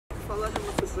let him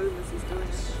look the food as he's doing it.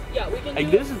 Yeah, we can.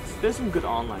 Like, there's some good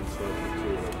online stuff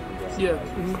too. Yeah.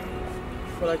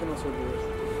 But I can also do it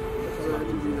because I had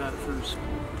to do that first.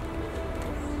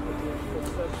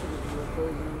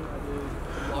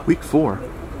 Week 4.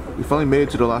 We finally made it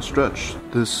to the last stretch.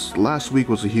 This last week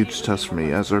was a huge test for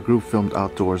me, as our group filmed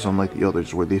outdoors unlike the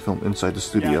others where they filmed inside the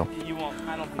studio.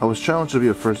 I was challenged to be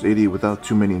a first AD without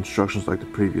too many instructions like the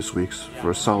previous weeks,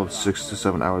 for a solid 6 to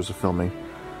 7 hours of filming.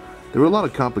 There were a lot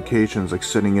of complications like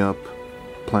setting up,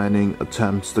 planning,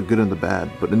 attempts, the good and the bad,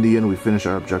 but in the end we finished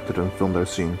our objective and filmed our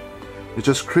scene. It's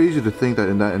just crazy to think that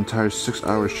in that entire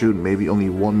 6-hour shoot, maybe only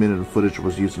 1 minute of footage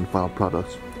was used in final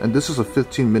product. And this is a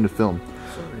 15-minute film.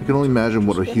 You can only imagine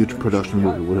what a huge production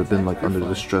movie would have been like under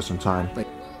this stress and time.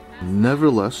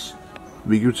 Nevertheless,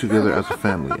 we grew together as a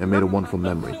family and made a wonderful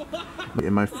memory.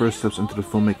 And my first steps into the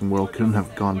filmmaking world couldn't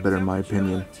have gone better in my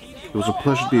opinion. It was a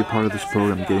pleasure to be a part of this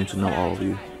program, getting to know all of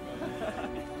you.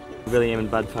 Really am in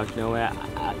Budfuck Nowhere.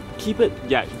 Keep it,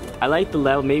 yeah, I like the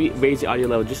level, maybe raise the audio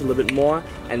level just a little bit more,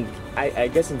 and I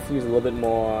guess infuse a little bit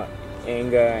more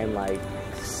anger and like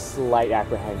slight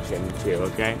apprehension too,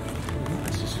 okay?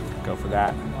 Let's just go for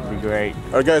that, it'll be great.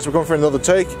 Alright guys, we're going for another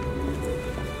take.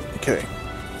 Okay.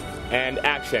 And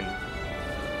action.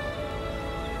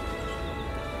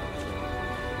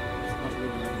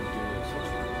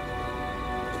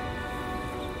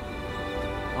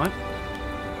 What?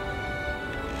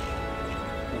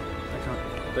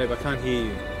 Babe, I can't hear you.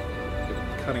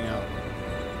 You're cutting out.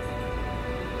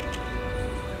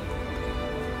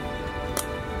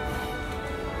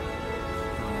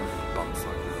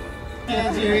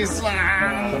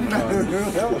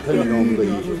 Depending on the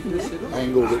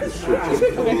angle that you switch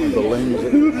it, the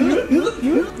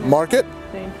lens. Mark it.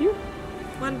 Thank you.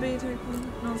 1B, take one.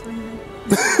 No, it's my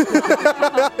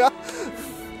hand.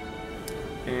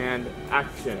 And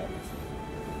action.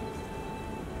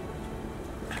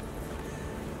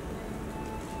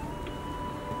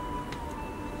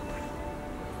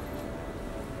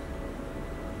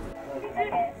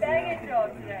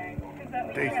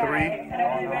 Day 3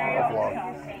 of vlog.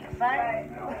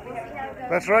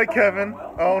 That's right, Kevin.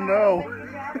 Oh no.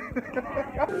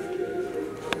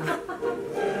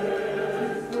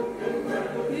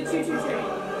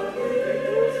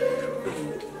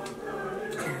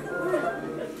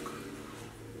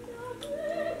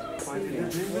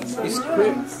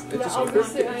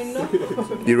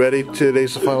 You ready?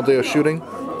 Today's the final day of shooting?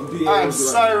 I'm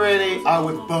so ready. I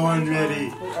was born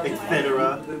ready,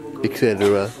 etc.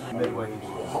 Etc.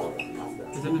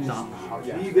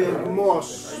 Even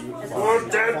Moss. Or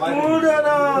that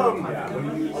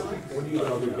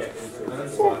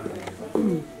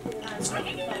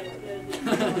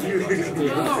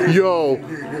Yo,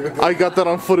 I got that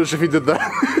on footage if he did that.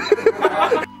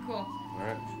 Cool.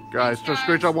 Guys, just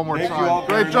great job one more time.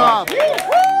 Great job.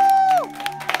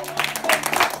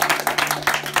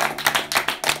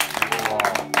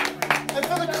 And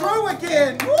for the crew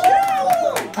again.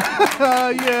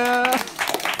 Yeah.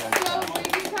 So we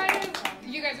can kind of,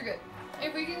 you guys are good.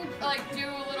 If we can like do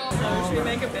a little. Should we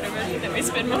make a bit of it that we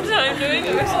spend more time doing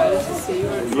it?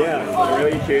 Yeah, I'm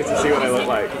really curious to see what I look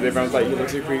like, because everyone's like, you look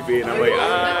so creepy, and I'm like,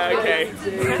 okay.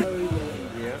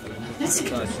 I'm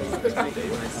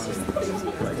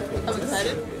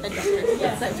excited and nervous at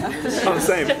the same time. I'm the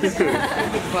same.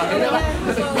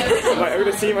 Like, I'm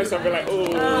gonna see myself and be like, oh.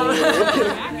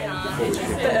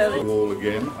 All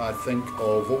again, I think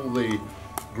of all the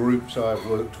groups I've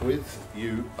worked with,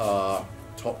 you are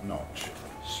top notch.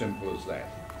 Simple as that.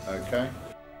 Okay?